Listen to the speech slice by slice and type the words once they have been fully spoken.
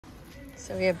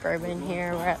So we have Bourbon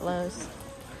here. We're at Lowe's.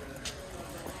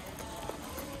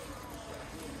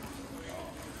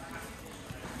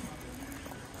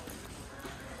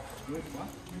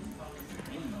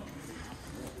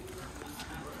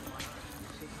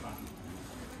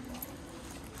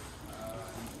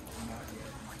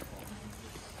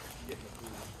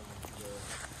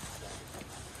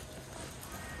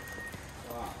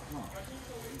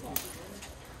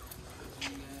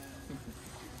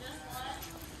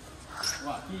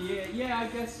 Yeah, I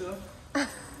guess so. Oh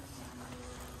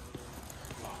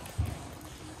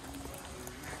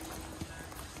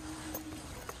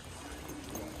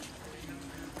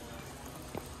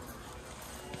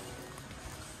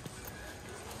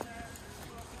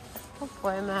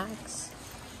boy, Max.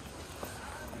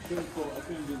 I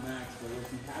couldn't do Max, but was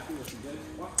he happy? Was he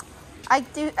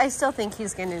good? I still think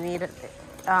he's going to need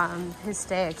his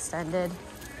stay extended.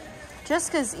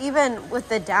 Just because even with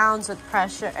the downs with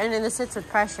pressure, and in the sits with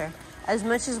pressure, as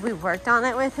much as we worked on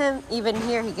it with him, even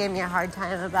here he gave me a hard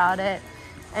time about it.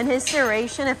 And his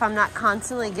duration, if I'm not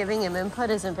constantly giving him input,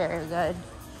 isn't very good.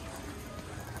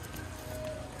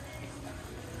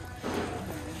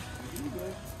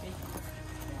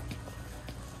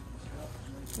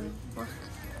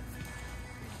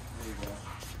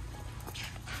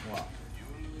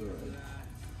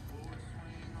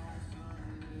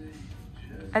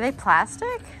 Are they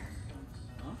plastic?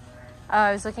 Huh? Oh,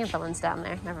 I was looking at the ones down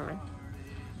there. Never mind.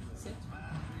 Sit.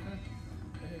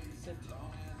 Sit.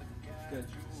 Good.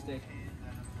 Stay.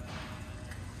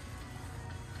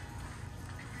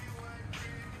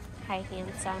 Hi,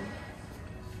 handsome.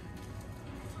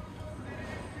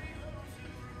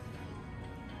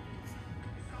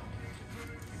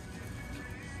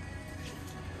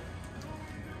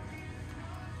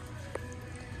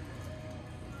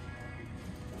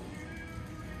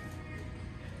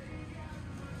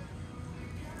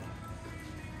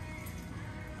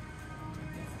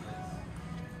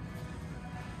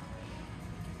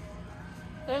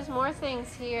 There's more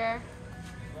things here.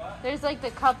 What? There's like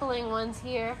the coupling ones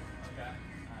here. Okay.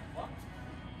 What?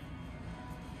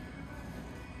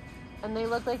 And they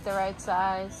look like the right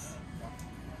size.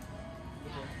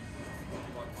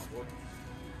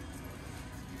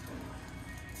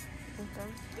 Okay.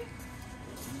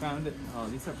 Found it. Oh,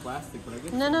 these are plastic, but I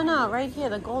guess. No. Right here,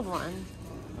 the gold one.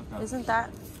 Okay. Isn't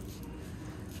that?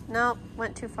 Nope,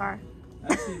 went too far.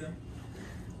 I see them,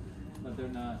 but they're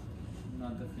not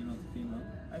the female to female.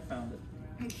 I found it.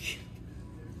 Just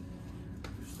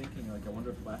thinking, like, I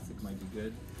wonder if plastic might be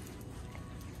good.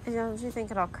 Don't you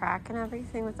think it'll crack and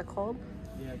everything with the cold?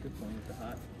 Yeah, good point with the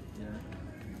hot. Yeah.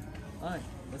 All right,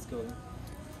 let's go.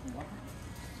 Walk.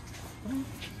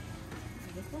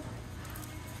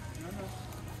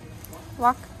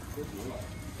 Walk.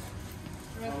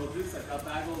 I'll do like I'll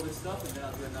bag all this stuff and then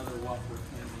I'll do another walk with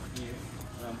him here.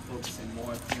 Where I'm focusing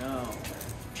more. No,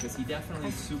 because he definitely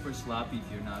is super sloppy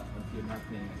if you're not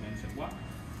paying attention. What?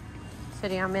 So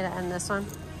do you want me to end this one?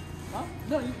 Huh?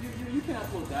 No, you can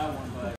upload that one, but.